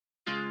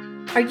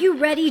Are you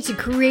ready to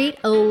create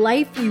a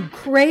life you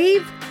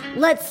crave?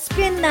 Let's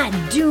spin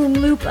that doom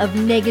loop of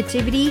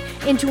negativity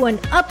into an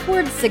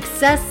upward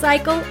success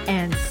cycle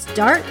and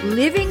start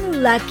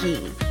living lucky.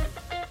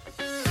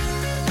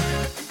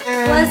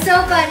 What's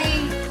so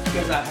funny?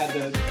 Because I had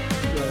the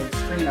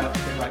screen up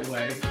the right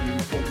way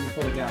and you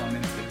pulled it down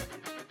on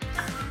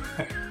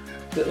Instagram.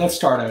 Let's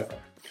start over.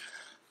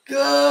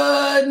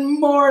 Good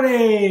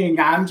morning.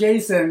 I'm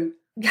Jason.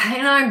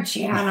 And I'm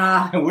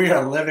Jana. And we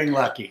are living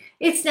lucky.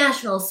 It's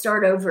National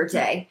Startover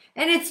Day.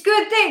 And it's a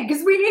good thing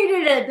because we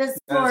needed it this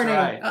morning.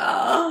 That's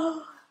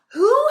right.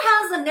 Who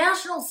has a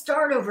National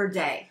Startover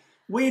Day?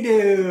 We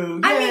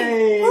do. Yay. I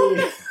mean,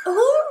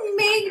 who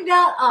made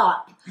that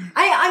up?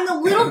 I'm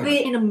a little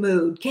bit in a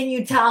mood. Can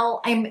you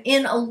tell? I'm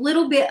in a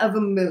little bit of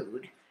a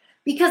mood.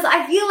 Because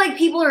I feel like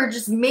people are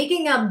just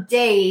making up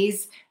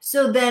days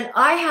so then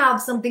I have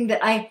something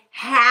that I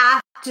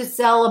have to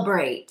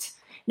celebrate.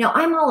 Now,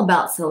 I'm all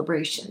about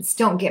celebrations.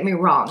 Don't get me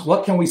wrong.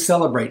 What can we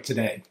celebrate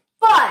today?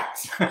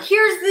 But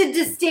here's the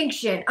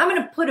distinction. I'm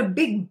going to put a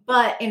big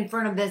but in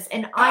front of this.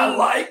 And I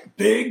like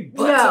big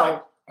butts.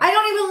 No, I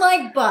don't even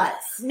like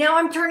butts. Now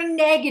I'm turning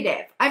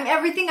negative. I'm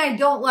everything I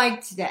don't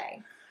like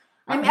today.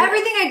 I'm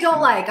everything I don't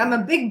like. I'm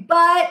a big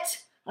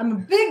butt. I'm a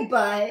big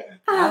butt.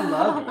 I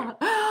love it.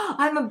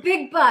 I'm a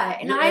big butt.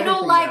 And You're I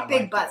don't like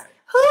big like butts. that.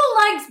 Who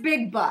likes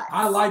big butts?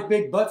 I like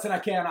big butts and I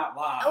cannot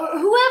lie.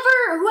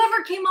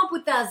 Whoever came up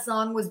with that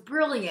song was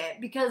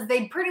brilliant because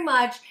they pretty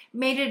much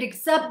made it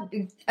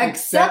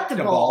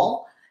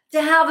acceptable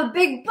to have a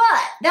big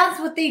butt. That's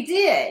what they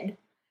did.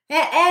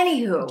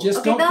 Anywho.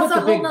 Just don't put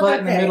the big butt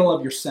in the middle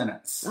of your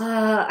sentence.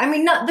 I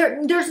mean,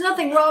 there's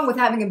nothing wrong with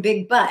having a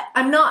big butt.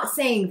 I'm not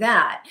saying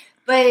that.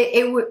 But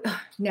it would.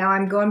 Now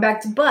I'm going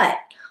back to butt.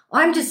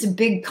 I'm just a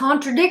big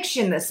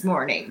contradiction this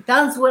morning.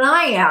 That's what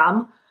I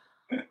am.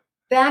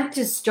 Back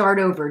to start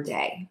over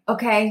day.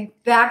 Okay?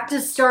 Back to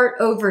start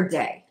over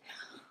day.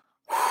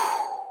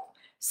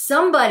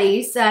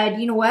 Somebody said,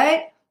 you know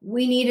what?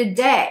 We need a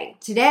day.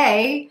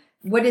 Today,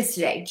 what is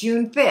today?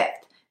 June 5th.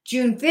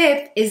 June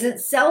 5th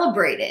isn't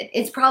celebrated.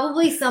 It's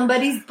probably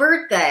somebody's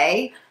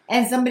birthday.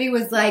 And somebody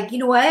was like, you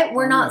know what?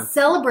 We're not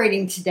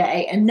celebrating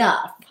today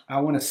enough. I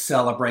want to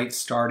celebrate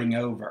starting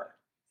over.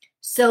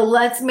 So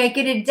let's make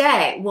it a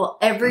day. Well,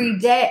 every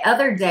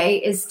other day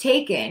is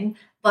taken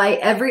by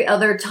every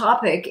other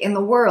topic in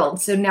the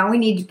world. So now we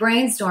need to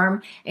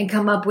brainstorm and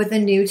come up with a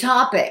new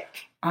topic.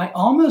 I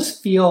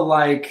almost feel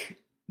like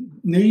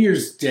New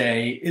Year's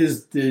Day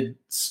is the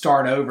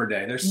start over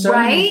day. There's so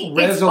many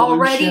resolutions. It's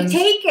already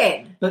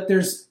taken. But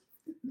there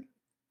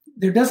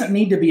doesn't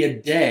need to be a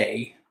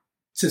day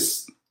to...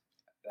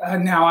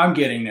 now I'm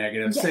getting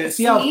negative. Yeah,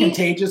 see how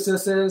contagious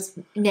this is?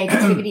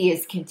 Negativity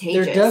is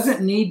contagious. There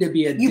doesn't need to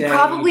be a day. You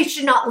probably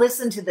should not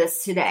listen to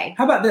this today.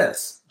 How about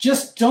this?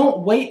 Just don't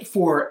wait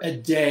for a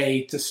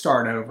day to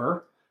start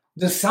over.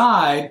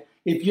 Decide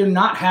if you're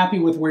not happy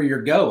with where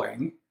you're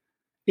going.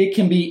 It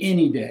can be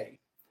any day.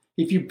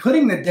 If you're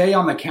putting the day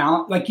on the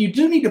calendar, like you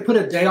do need to put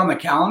a day on the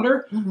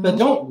calendar, but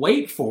don't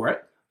wait for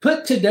it.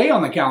 Put today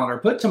on the calendar.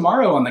 Put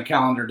tomorrow on the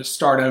calendar to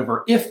start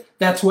over if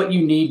that's what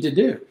you need to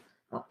do.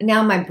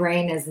 Now my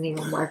brain isn't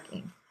even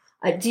working.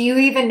 Do you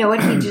even know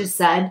what he just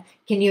said?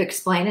 Can you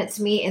explain it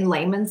to me in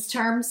layman's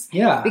terms?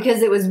 Yeah.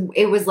 Because it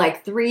was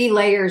like 3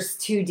 layers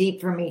too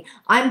deep for me.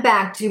 I'm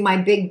back to my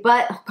big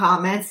butt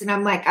comments, and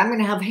I'm like, I'm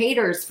going to have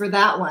haters for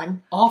that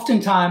one.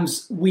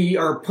 Oftentimes we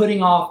are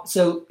putting off.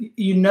 So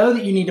you know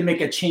that you need to make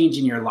a change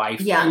in your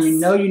life. Yes. And you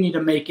know you need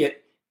to make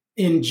it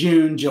in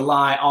June,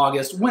 July,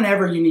 August,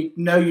 whenever you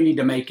need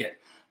to make it.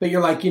 But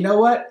you're like, you know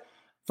what?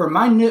 For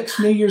my next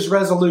New Year's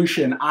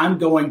resolution, I'm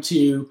going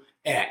to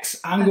X.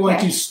 I'm going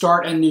to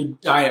start a new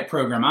diet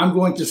program. I'm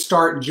going to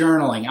start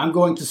journaling. I'm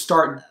going to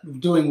start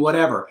doing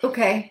whatever.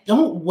 Okay.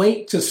 Don't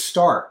wait to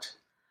start.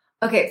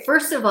 Okay,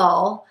 first of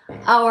all,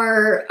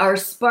 our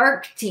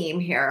Spark team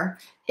here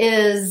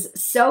is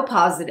so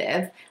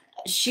positive.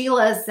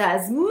 Sheila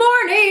says,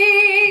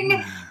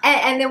 morning!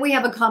 And then we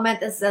have a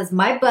comment that says,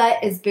 my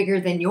butt is bigger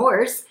than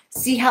yours.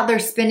 See how they're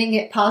spinning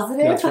it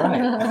positive? That's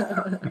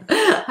right.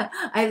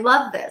 I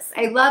love this.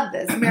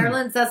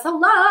 Marilyn says,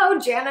 hello,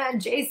 Jana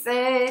and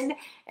Jason.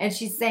 And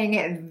she's saying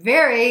it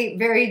very,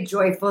 very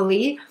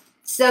joyfully.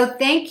 So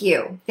thank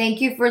you.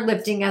 Thank you for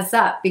lifting us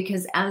up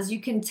because as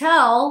you can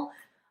tell,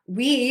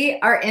 we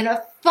are in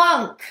a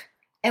funk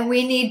and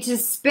we need to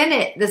spin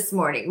it this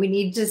morning. We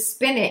need to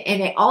spin it.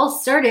 And it all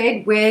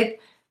started with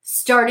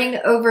starting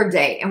over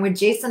day. And when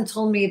Jason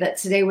told me that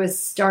today was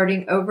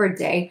starting over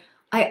day,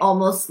 I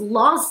almost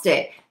lost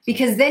it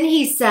because then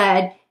he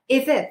said,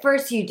 if at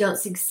first you don't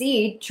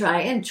succeed,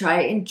 try and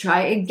try and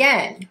try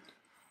again.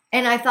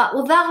 And I thought,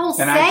 well, that whole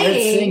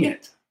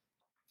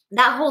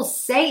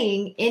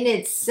saying in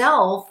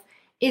itself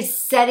is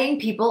setting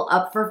people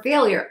up for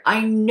failure.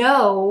 I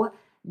know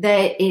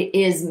that it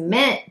is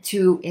meant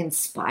to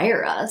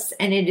inspire us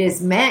and it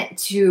is meant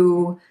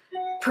to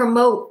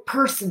promote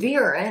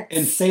perseverance.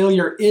 And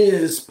failure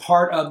is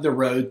part of the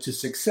road to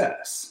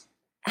success.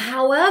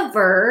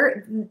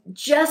 However,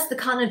 just the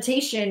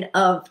connotation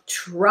of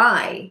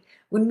try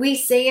when we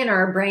say in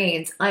our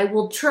brains, I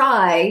will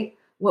try,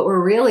 what we're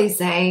really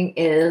saying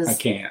is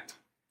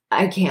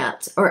I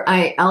can't, or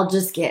I'll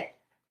just get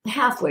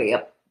halfway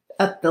up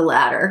the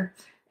ladder.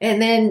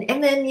 And then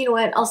you know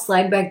what? I'll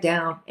slide back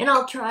down and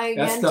I'll try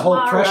again. That's the tomorrow.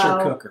 whole pressure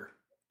cooker.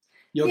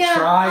 You'll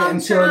try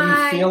until you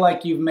feel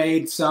like you've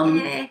made some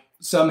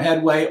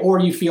headway, or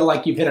you feel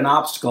like you've hit an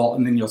obstacle,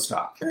 and then you'll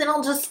stop. And then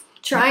I'll just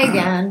try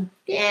again.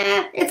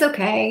 Yeah, it's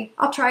okay.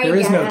 I'll try again.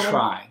 There is no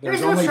try.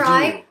 There's only no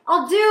try.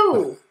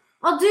 Do.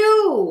 I'll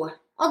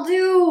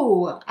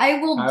do. I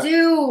will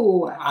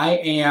do. I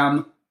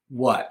am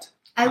what?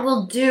 I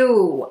will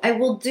do. I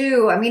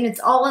mean, it's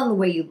all in the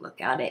way you look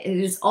at it. It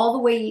is all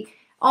in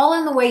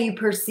the way you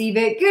perceive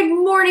it. Good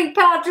morning,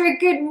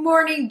 Patrick. Good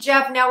morning,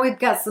 Jeff. Now we've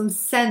got some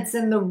sense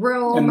in the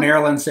room. And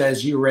Marilyn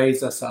says, you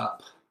raise us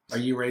up. Or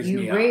you raise me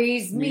up. You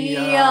raise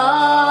me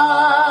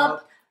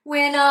up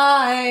when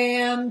I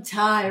am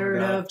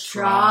tired of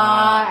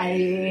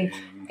trying.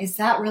 Is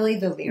that really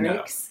the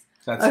lyrics?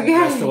 No,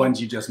 that's the ones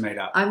you just made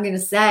up. I'm going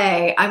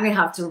to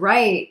have to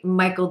write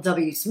Michael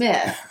W.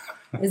 Smith.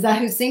 Is that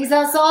who sings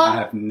that song?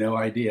 I have no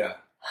idea.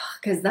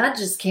 Because that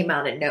just came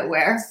out of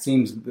nowhere.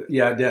 It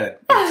did.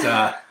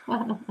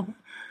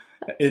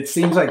 It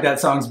seems like that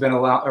song's been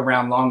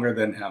around longer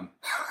than him.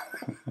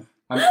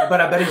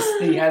 But I bet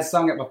he has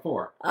sung it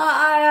before.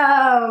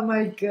 Oh,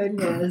 my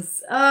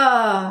goodness.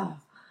 I'm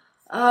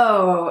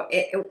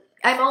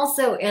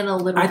also in a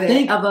little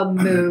bit of a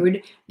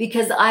mood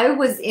because I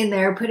was in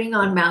there putting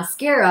on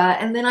mascara,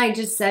 and then I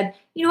just said,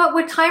 you know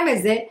what time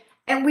is it?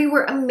 And we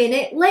were a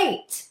minute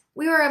late.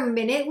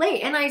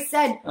 And I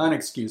said,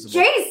 unexcusable.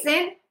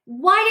 Jason,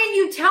 why didn't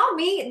you tell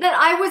me that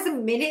I was a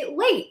minute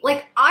late?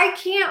 Like, I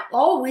can't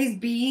always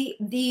be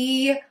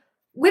the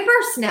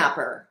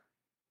whippersnapper.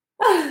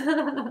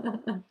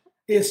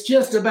 It's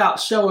just about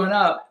showing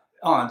up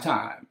on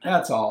time.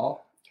 That's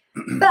all.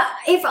 But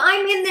if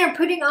I'm in there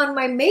putting on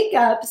my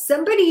makeup,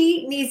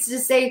 somebody needs to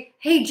say,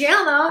 hey,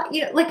 Jana,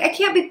 I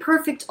can't be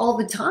perfect all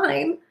the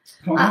time.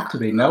 You don't have to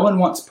be. No one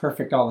wants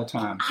perfect all the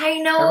time. I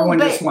know. Everyone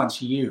just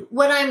wants you.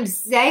 What I'm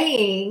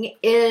saying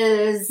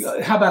is...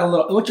 How about a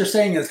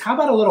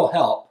little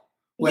help?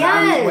 When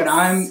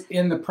I'm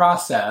in the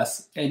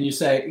process and you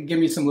say, give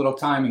me some little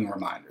timing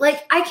reminders.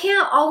 Like, I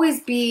can't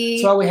always be...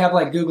 That's why we have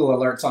Google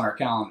alerts on our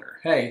calendar.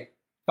 Hey,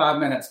 5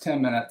 minutes,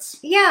 10 minutes.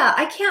 Yeah,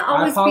 I can't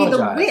always be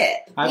the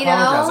whip. I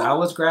apologize. I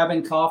was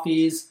grabbing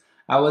coffees.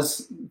 I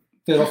was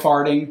fiddle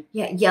farting.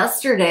 Yeah,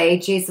 yesterday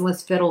Jason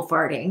was fiddle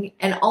farting,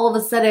 and all of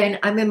a sudden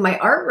I'm in my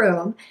art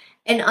room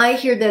and I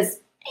hear this.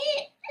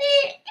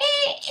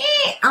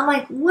 I'm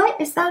like,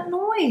 what is that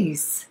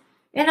noise?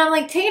 And I'm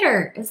like,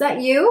 Tater, is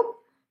that you?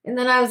 And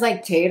then I was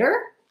like, Tater.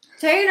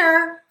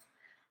 And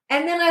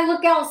then I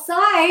look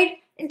outside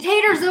and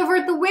Tater's over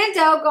at the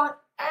window going,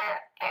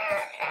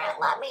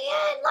 let me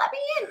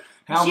in.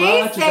 How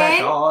much is that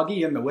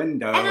doggy in the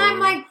window? And I'm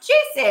like,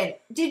 Jason,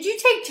 did you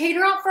take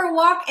Tater out for a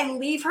walk and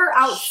leave her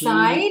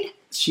outside?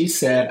 She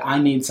said, I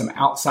need some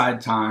outside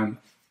time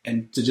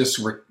and to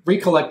just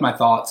recollect my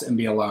thoughts and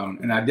be alone.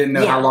 And I didn't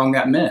know how long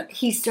that meant.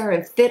 He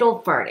started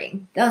fiddle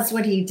farting. That's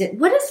what he did.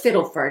 What is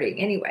fiddle farting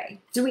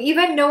anyway? Do we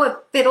even know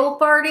what fiddle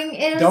farting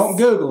is? Don't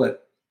Google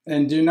it.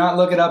 And do not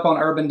look it up on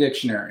Urban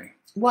Dictionary.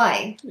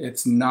 Why?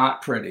 It's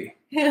not pretty.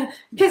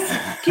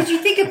 Because you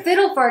think of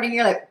fiddle farting,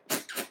 you're like,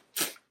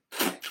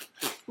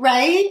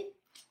 right?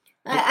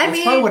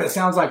 That's probably what it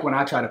sounds like when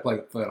I try to play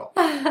the fiddle.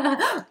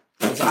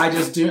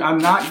 I'm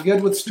not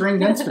good with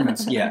stringed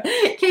instruments yet.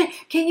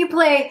 Can you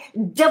play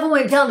Devil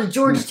Went Down to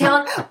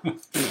Georgetown?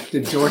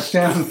 To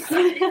Georgetown?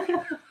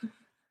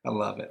 I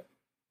love it.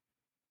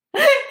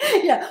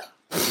 Yeah.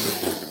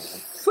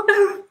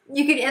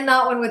 You could end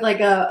that one with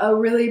a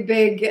really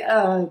big,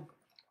 a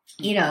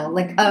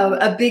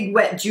big,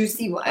 wet,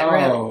 juicy one.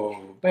 Oh,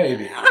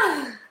 baby.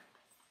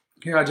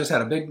 Here, I just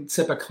had a big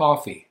sip of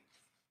coffee.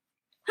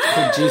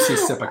 Big juicy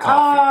sip of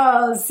coffee.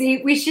 Oh,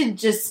 see, we should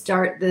just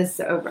start this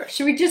over.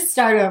 Should we just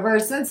start over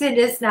since it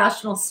is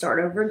National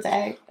Startover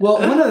Day? Well,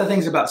 one of the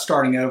things about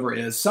starting over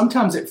is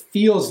sometimes it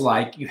feels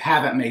like you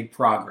haven't made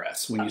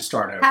progress when you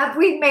start over. Have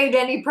we made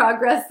any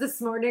progress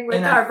this morning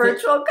with our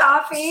virtual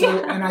coffee?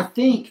 And I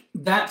think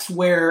that's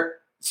where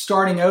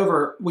starting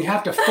over, we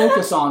have to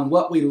focus on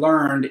what we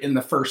learned in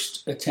the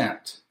first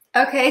attempt.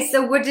 Okay,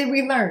 so what did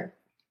we learn?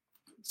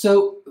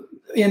 So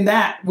in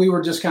that, we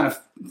were just kind of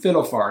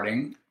fiddle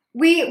farting.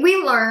 We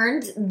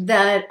learned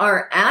that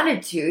our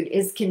attitude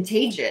is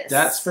contagious.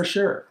 That's for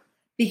sure.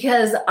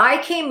 Because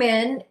I came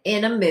in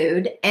a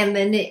mood, and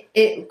then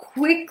it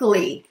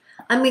quickly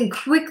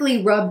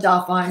rubbed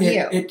off on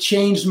you. It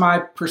changed my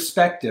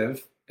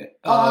perspective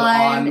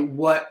on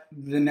what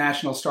the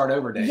National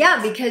Startover Day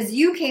is. Because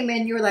you came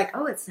in, you were like,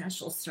 oh, it's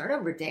National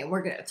Startover Day, and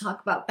we're going to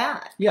talk about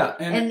that. Yeah.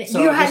 And so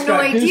you had no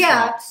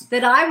idea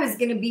that I was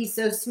going to be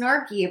so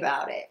snarky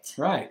about it.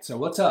 Right. So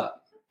what's up?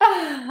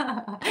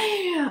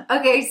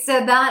 Okay,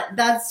 so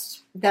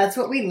that's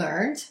what we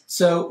learned.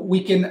 So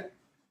we can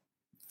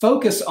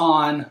focus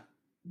on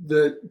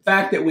the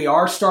fact that we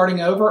are starting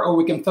over, or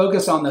we can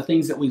focus on the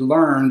things that we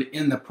learned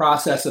in the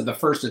process of the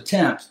first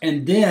attempt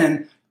and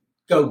then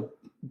go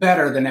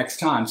better the next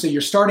time. So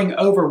you're starting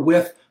over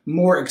with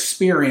more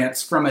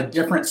experience from a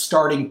different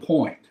starting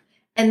point.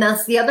 And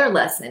that's the other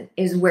lesson,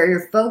 is where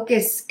your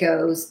focus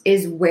goes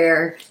is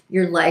where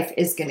your life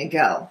is going to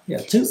go. Yeah,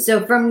 too.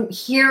 So from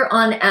here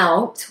on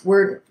out,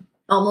 we're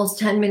almost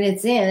 10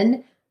 minutes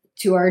in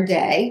to our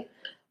day.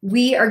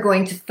 We are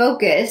going to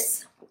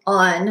focus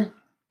on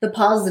the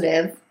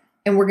positive,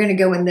 and we're going to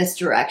go in this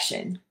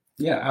direction.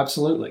 Yeah,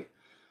 absolutely.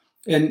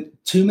 And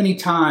too many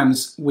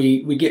times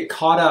we get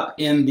caught up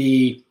in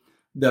the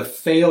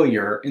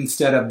failure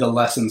instead of the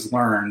lessons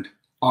learned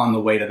on the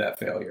way to that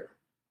failure.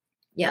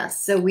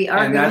 Yes, so we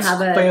are going to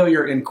have a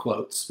failure in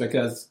quotes,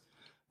 because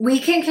we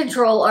can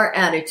control our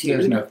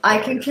attitude. No, I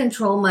can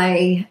control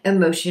my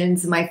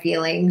emotions, my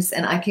feelings,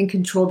 and I can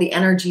control the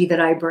energy that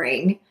I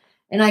bring.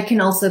 And I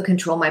can also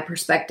control my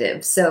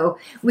perspective. So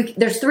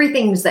there's three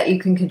things that you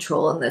can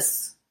control in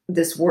this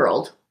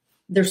world.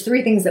 There's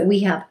three things that we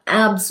have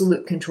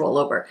absolute control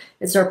over.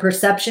 It's our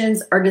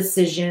perceptions, our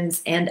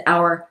decisions, and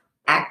our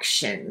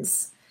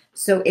actions.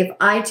 So if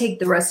I take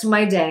the rest of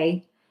my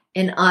day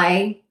and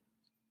I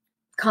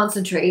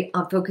concentrate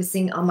on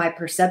focusing on my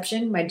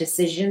perception, my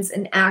decisions,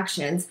 and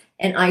actions,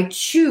 and I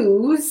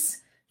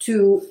choose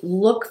to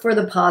look for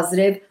the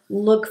positive,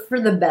 look for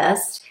the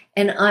best,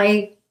 and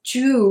I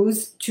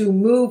choose to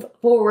move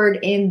forward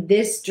in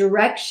this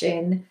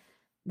direction,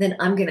 then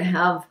I'm going to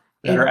have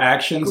better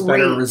actions,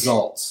 better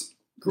results.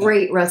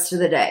 Great rest of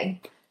the day.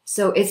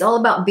 So it's all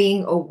about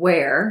being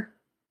aware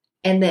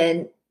and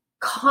then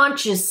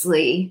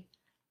consciously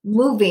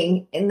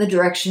moving in the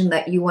direction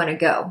that you want to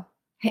go.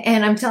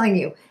 And I'm telling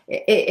you,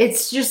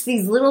 it's just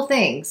these little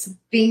things,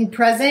 being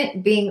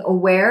present, being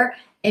aware,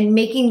 and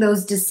making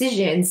those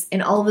decisions.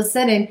 And all of a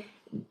sudden,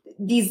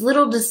 these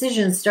little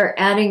decisions start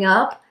adding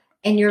up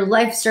and your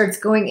life starts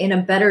going in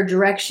a better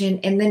direction.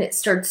 And then it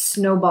starts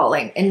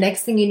snowballing. And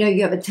next thing you know,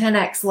 you have a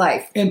 10x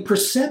life. And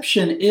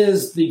perception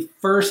is the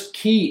first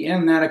key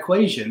in that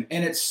equation.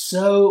 And it's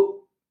so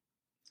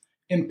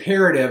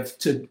imperative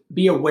to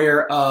be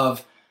aware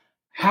of,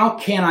 how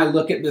can I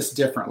look at this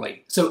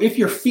differently? So if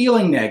you're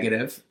feeling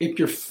negative, if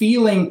you're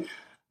feeling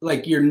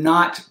like you're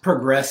not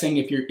progressing,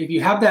 if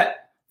you have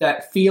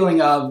that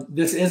feeling of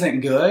this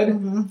isn't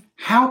good,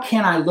 how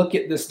can I look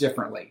at this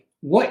differently?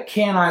 What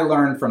can I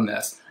learn from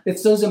this?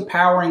 It's those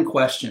empowering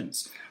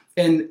questions,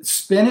 and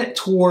spin it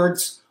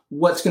towards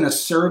what's going to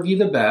serve you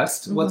the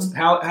best,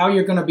 how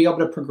you're going to be able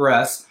to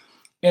progress,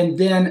 and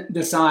then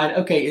decide,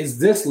 okay, is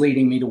this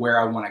leading me to where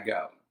I want to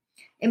go?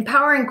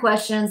 Empowering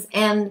questions,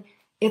 and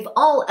if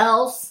all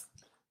else,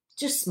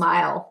 just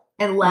smile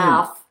and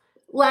laugh.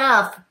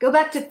 Laugh. Go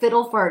back to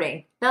fiddle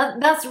farting.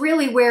 That's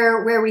really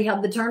where we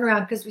had the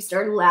turnaround, because we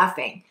started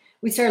laughing.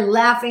 We started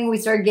laughing. We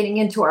started getting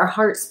into our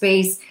heart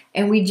space,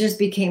 and we just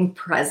became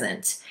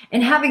present.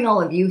 And having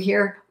all of you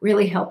here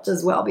really helped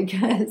as well,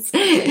 because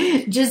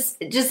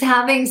just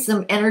having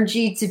some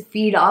energy to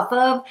feed off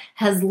of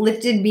has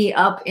lifted me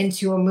up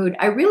into a mood.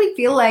 I really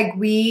feel like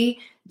we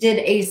did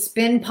a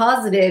spin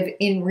positive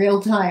in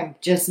real time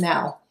just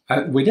now.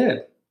 We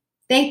did.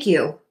 Thank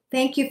you.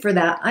 Thank you for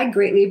that. I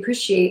greatly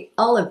appreciate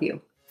all of you.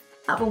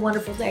 Have a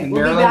wonderful day. And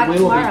we'll Marilyn, be back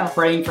tomorrow. We will be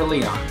praying for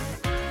Leon.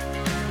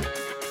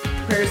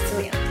 Prayers to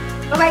Leon.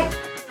 Bye-bye.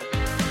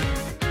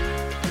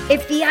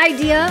 If the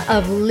idea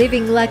of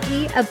living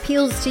lucky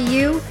appeals to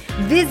you,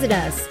 visit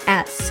us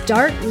at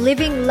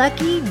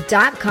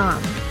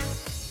startlivinglucky.com.